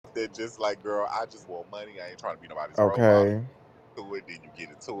that just like, girl, I just want money. I ain't trying to be nobody's role model. Okay. To it, then you get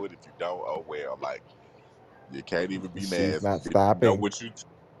into it. If you don't, oh well. Like you can't even be She's nasty. not Bitch. stopping.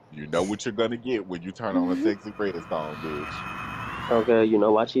 You know what you're gonna get when you turn on a sexy red song, bitch. Okay, you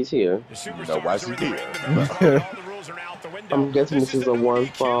know why she's here. You know why she's here. I'm guessing this is a one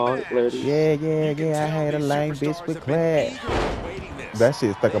fall, ladies. Yeah. I had a lame bitch with class. That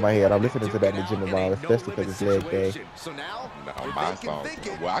shit stuck in my head. I'm listening to that in the gym tomorrow, especially because it's leg day. No, my songs.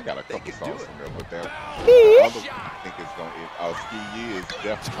 Well, I got a couple songs from there, but that Bitch. other one I think it's gonna. Ski Year is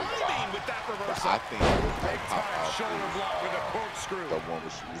definitely live. But I think what's gonna pop out is the one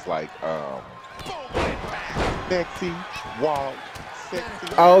where she was like, sexy walk, sexy.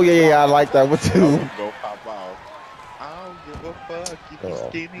 Oh yeah, I like that one too. Go pop off. I don't give a fuck if you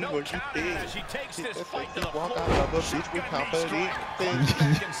skinny or you thick. She takes Hit this that fight sexy to the walk floor. out of a bitch with confidence.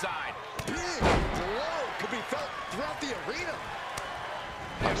 Back inside. Big blow could be felt throughout the arena.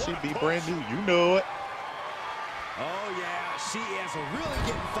 I should be brand new, you know it. Oh yeah, she is really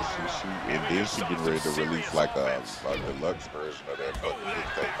getting fired up. And then she getting ready to release like a deluxe version of that fucking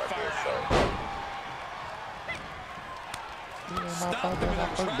mixtape, I guess. So.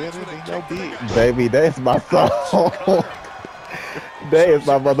 Baby, that's my song. That is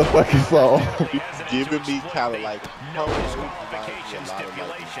my motherfucking song. It's giving me kind of like when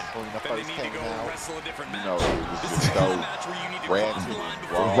the first came out, you know, it was just so ratchet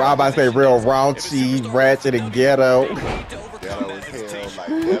and raw. Rob, I say real raunchy, ratchet, and ghetto. Ghetto as hell, like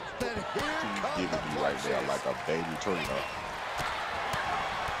that's what she's giving me right now, like a baby Trina.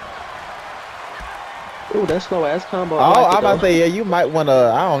 Ooh, that slow ass combo. Oh, I'm about to say, yeah, you might want to,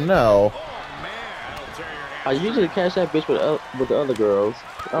 I don't know. I usually catch that bitch with the other girls.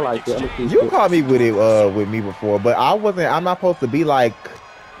 I like it. You caught me with it with me before, but I'm not supposed to be like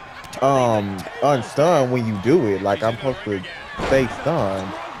unstunned when you do it. Like I'm supposed to stay stunned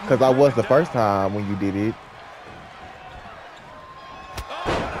because I was the first time when you did it.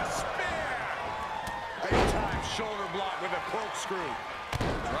 Shoulder block with a corkscrew.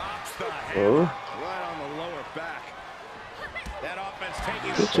 Drops the head right on the lower back. That offense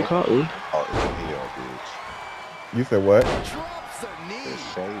taking Bitch, you caught me. Oh, it's hell, bitch. You said what? drops the knee.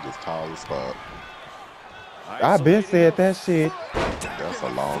 This shade is tall as fuck. I been said that shit. That's a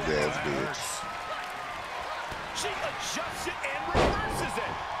long ass bitch. She adjusts it and reverses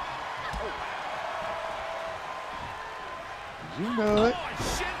it. You know it. Oh, a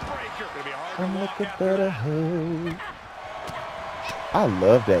shin breaker. Gonna be hard I'm to walk looking after for the that. hood. I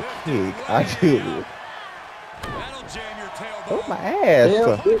love that kick. I do. That'll jam your tailbone. Oh my Damn,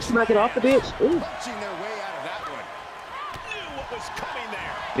 ass. bitch, smack it off the bitch. Ooh. Punching their way out of that one. Knew what was coming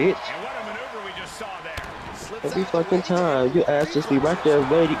there. Bitch. And what a maneuver we just saw there. Every fucking time, your ass just be right there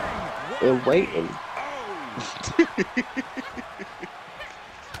waiting and waiting.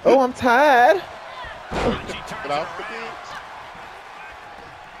 Oh, I'm tired. Get off the bitch.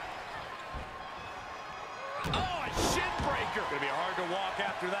 Oh, a shin breaker. Gonna be hard to walk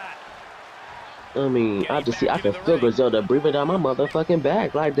after that. I mean, I can feel Griselda breathing down my motherfucking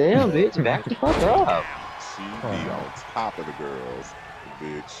back. Like, damn, bitch, back the fuck up. She be on top of the girls,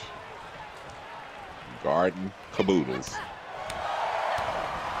 bitch. Garden caboodles.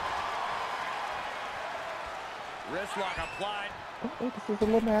 Wrist lock applied. Oh, this is a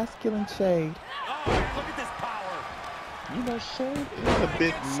little masculine shade. Oh, man, look at this power. You know, Shade is a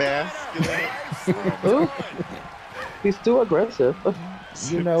bit masculine. Ooh. He's too aggressive.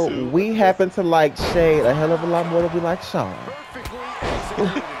 You know, we happen to like Shade a hell of a lot more than we like Sean. Perfectly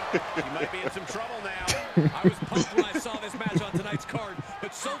executed. He might be in some trouble now. I was pumped when I saw this match on tonight's card,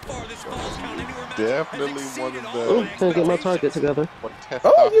 but so far this Falls Count Anywhere match Definitely has one of exceeded the- all Ooh, can't get my target together.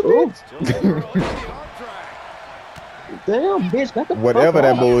 Oh, you bitch. Damn, bitch, back the Whatever fuck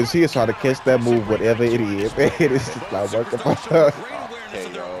that up. move is, she is trying to catch that move, whatever it is. It is just not working for her.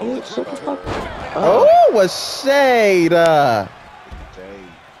 Oh, shut the fuck up. Oh, a Shade.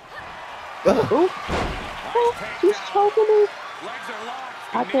 Jade. Ooh. Oh, she's choking me.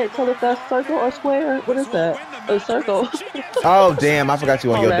 I can't tell if that's circle or square. What is that? A circle. Oh, damn. I forgot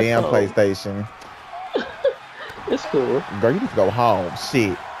you on Oh, your that's damn cold. PlayStation. It's cool. Girl, you need to go home.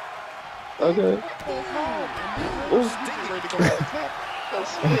 Shit. Okay. Ooh. Ooh.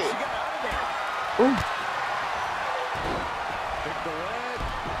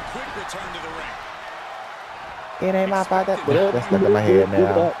 Quick return to the ring. It ain't my fault. That's stuck in my head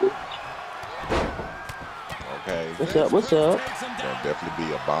now. Okay. What's up? What's up? Gonna definitely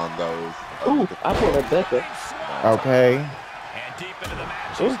be a Bondos. Ooh, I pulled a Becca. Okay. And deep into the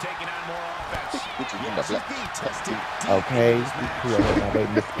match, Ooh. he's taking on more offense. Put you in the black. Okay. Whoever my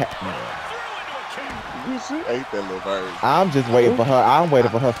baby Miss Pac-Man. hate that little version. I'm just waiting for her. I'm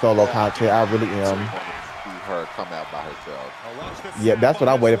waiting for her solo content. I really am. See her come out by herself. Yeah, that's what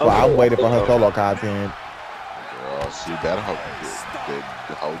I'm waiting for. I'm waiting for her solo content. Girl, she better hope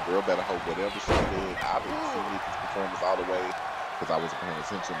the whole girl better hope whatever she did. I didn't see Nikki's performance all the way because I wasn't paying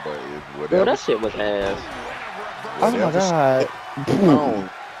attention, but whatever. Girl, that shit was ass. Oh my god.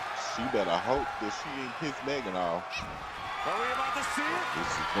 She better hope that she ain't pissed Megan off. Are we about to see it?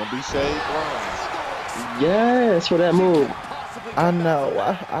 This is gonna be shade blind. Yes, for that move. I know.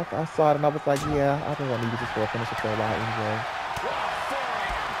 I saw it and I was like, yeah, I think I need this for a finisher for a while anyway.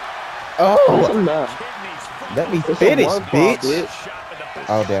 Oh! Let me finish, bitch.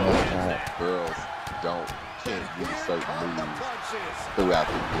 Oh, damn it. Girls can't use certain moves throughout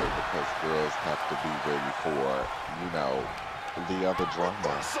the year because girls have to be ready for, the other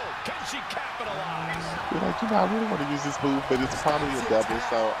drama. You're like, I really want to use this move, but it's probably a double,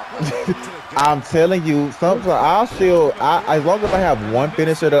 so I'm telling you, sometimes as long as I have one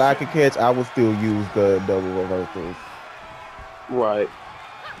finisher that I can catch, I will still use the double reversals. Right.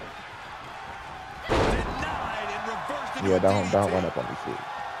 Yeah, don't run up on me, shit.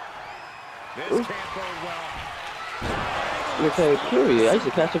 This can't go well. Okay, period. I used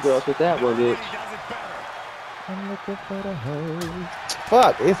to catch the girls with that one, bitch. I'm looking for the hose.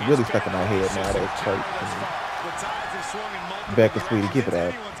 Fuck, it's really stuck in my head now. That's crazy. Becca, sweetie, give it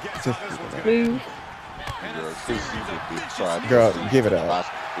up. Just please. Girl, give it up.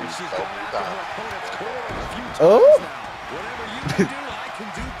 Oh! Whatever you do, I can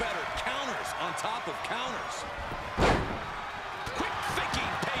do better. Counters on top of counters. Quick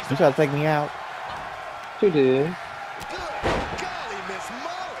thinking pays You trying to take me out? She did. golly, Miss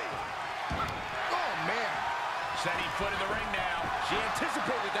Molly. Oh, man. Steady foot in the ring now. She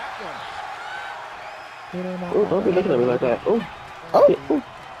anticipated that one. Oh, don't be looking at me like that. Oh. Oh.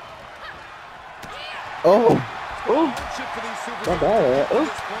 Oh. Oh. Not bad. Oh.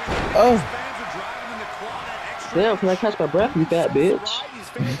 Oh. Damn, can I catch my breath, you fat bitch?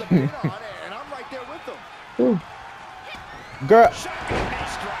 Ooh. Girl.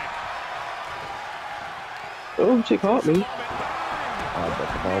 Oh, she caught me. Oh, but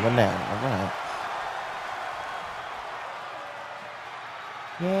the ball went down. All right.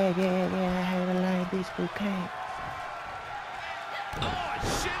 Yeah. I had a line beach bouquet. Oh,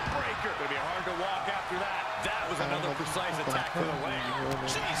 shin breaker. It'll be hard to walk after that. That was another precise attack to the leg.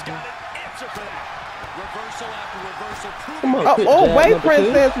 She's got an answer for that. Reversal after reversal. Come on, wait,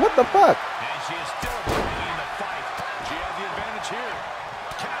 Princess. What the fuck? And she is still in the fight. She has the advantage here.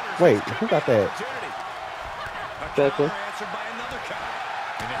 Wait, who got that? Becca. Answered by another counter.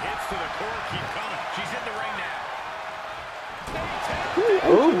 And the hits to the core keep coming. She's in the ring now.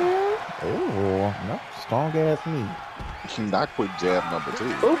 Oh, no, strong ass me. Not quick jab number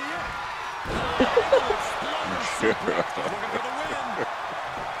 2. Oh.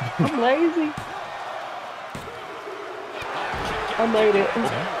 I'm lazy. I made it.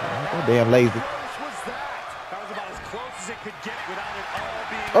 Oh, damn lazy.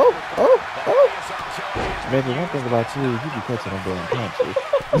 Oh. Maybe one thing about you be catching them damn punches.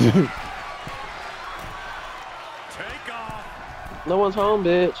 No one's home,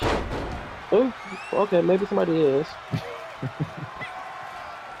 bitch. Oh, okay, maybe somebody is.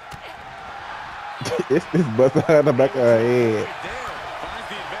 It's this buster on the back of her head.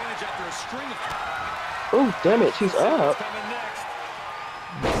 Oh, damn it, she's up.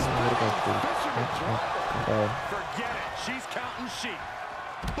 Forget it, she's counting sheep.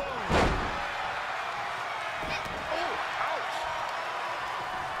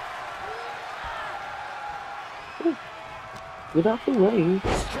 Ooh, get out the way.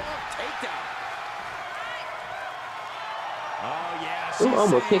 Ooh,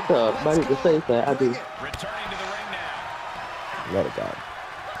 almost kicked up, but I need to save that. I do. Returning to the ring now. Let it go.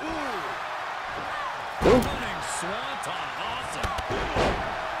 Ooh. Swanton, awesome.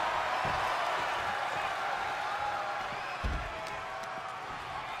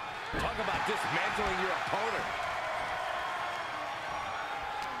 Talk about dismantling your opponent.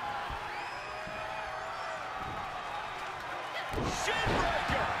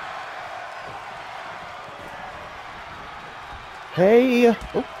 Shinbreaker. Hey. Oh. Oh,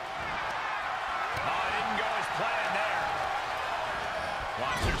 didn't go as planned there.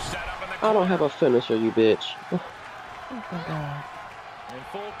 Watch her set up in the I don't have a finisher, you bitch. in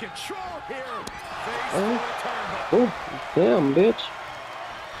full control here. Oh, damn, bitch.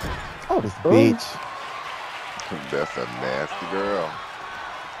 Oh, this bitch. That's a nasty girl.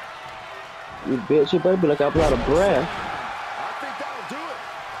 You bitch, you better be like I'm out of breath. I think that'll do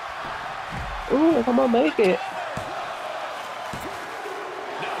it. Ooh, if I'm gonna make it.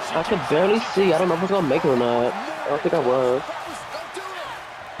 Now I could barely see. I don't know if I was gonna make it or not. I don't think I was.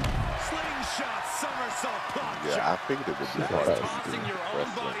 Yeah, I figured it would be hard to do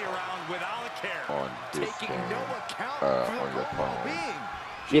wrestling on this game, on your phone.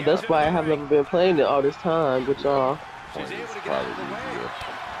 Yeah, that's why I have never been playing it all this time with y'all. Point is probably easier.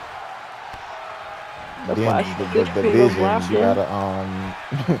 That's Then why I the stick to vision, you watching. gotta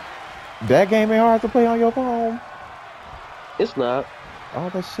that game ain't hard to play on your phone. It's not. All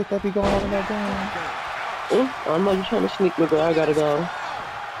that shit that be going on in that game. I know you're trying to sneak me, but I gotta go.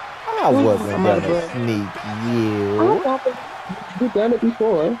 I wasn't I'm out of gonna breath. sneak I you. don't know. You've done it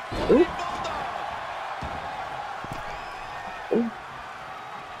before. Ooh.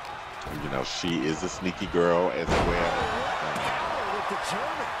 You know, she is a sneaky girl as well.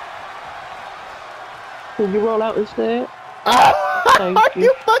 Can you roll out instead? Are Thank you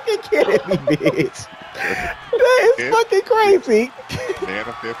you. fucking kidding me, bitch? That is fucking crazy.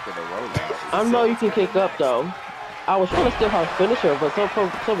 Manifest in a rollout. I know you can kick up though. I was trying to steal her finisher, but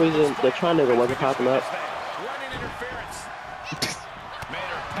for some reason the triangle wasn't popping up.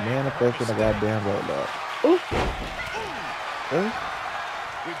 Manifesting a goddamn rollout. Ooh.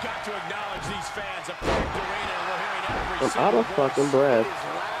 We've got to acknowledge these fans of Frank Dorena, and we're hearing every I'm out of fucking breath.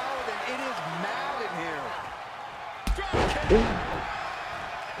 It is mad in here.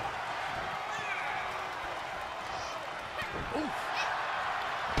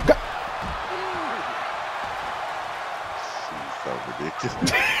 She's so ridiculous. And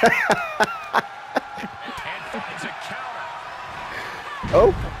finds a counter.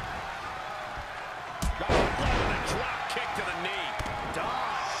 Oh. Drop kick to the knee.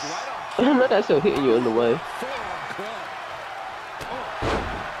 Dodge right on. I know that's still hitting you in the way.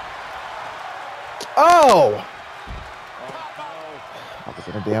 Oh. I was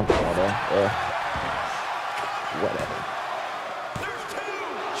in a damn corner. Whatever. There's two.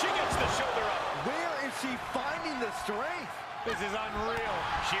 She gets the shoulder up. Where is she finding the strength? This is unreal.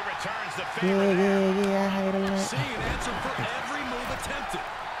 She returns the favor. Yeah, I hate it. Seeing an answer for every move attempted.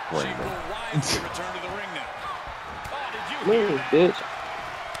 She will wisely return to the ring now. Oh, did you hear Move, that? bitch.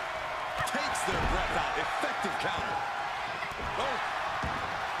 Takes their breath out. Effective counter.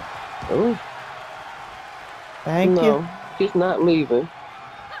 Oh. Ooh. Thank No, you. she's not leaving.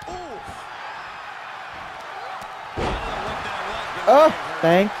 Oh,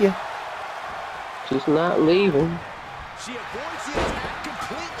 thank you. She's not leaving. She avoids the attack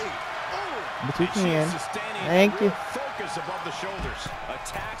completely. But you And she is can. sustaining Thank real you. focus above the shoulders.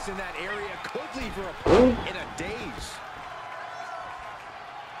 Attacks in that area could leave her opponent in a daze.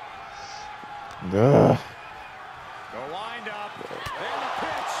 Ugh. The wind up. And the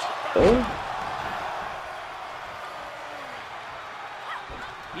pitch. Oh,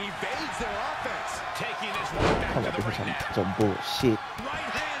 Evades their offense. Taking this one back I'm to like, the this ring is now. some bullshit.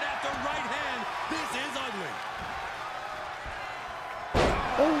 Right hand after right hand. This is ugly.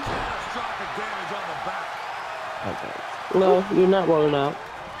 Catastrophic damage on the back. Okay. no, you're not rolling out.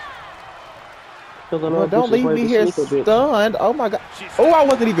 Well, don't leave me here stunned. Oh my god. Oh, I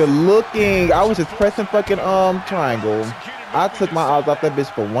wasn't even looking. I was just pressing fucking triangle. I took my eyes off that bitch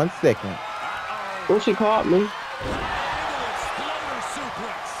for 1 second. Oh, she caught me.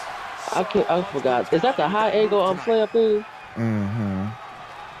 I forgot. Is that the high angle play up there? Mm-hmm.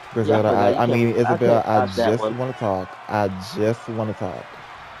 Yeah, I mean, Isabel, I dodge that just one. want to talk. I just want to talk.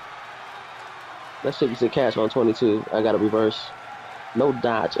 That shit was a catch on 22. I got to reverse. No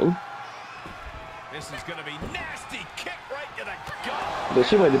dodging. This is going to be nasty. Kick right to the gut. But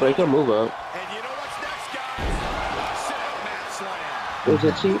she ready to break her move up. And you know what's next, guys? Sit out mat slam. Is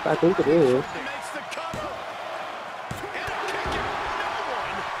it cheap? I think it is. Makes the cover. And a kick out. No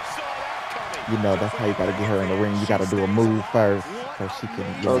one saw that coming. You know, that's how you got to get her in the ring. You got to do a move first so she can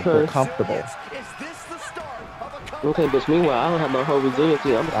feel comfortable. Is this the start of a comeback? Okay, bitch. Meanwhile, I don't have no whole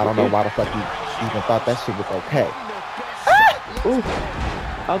resiliency. I don't know why the fuck you even thought that shit was okay. Ooh.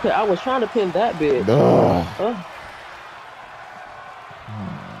 Okay, I was trying to pin that bitch.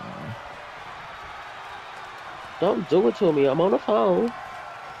 Don't do it to me. I'm on the phone.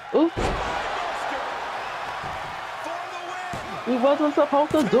 Ooh. You wasn't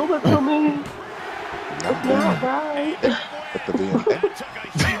supposed to do it to me. It's not right. At the end.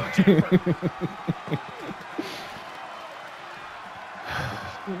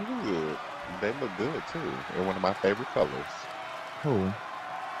 They look good too. And one of my favorite colors. Who?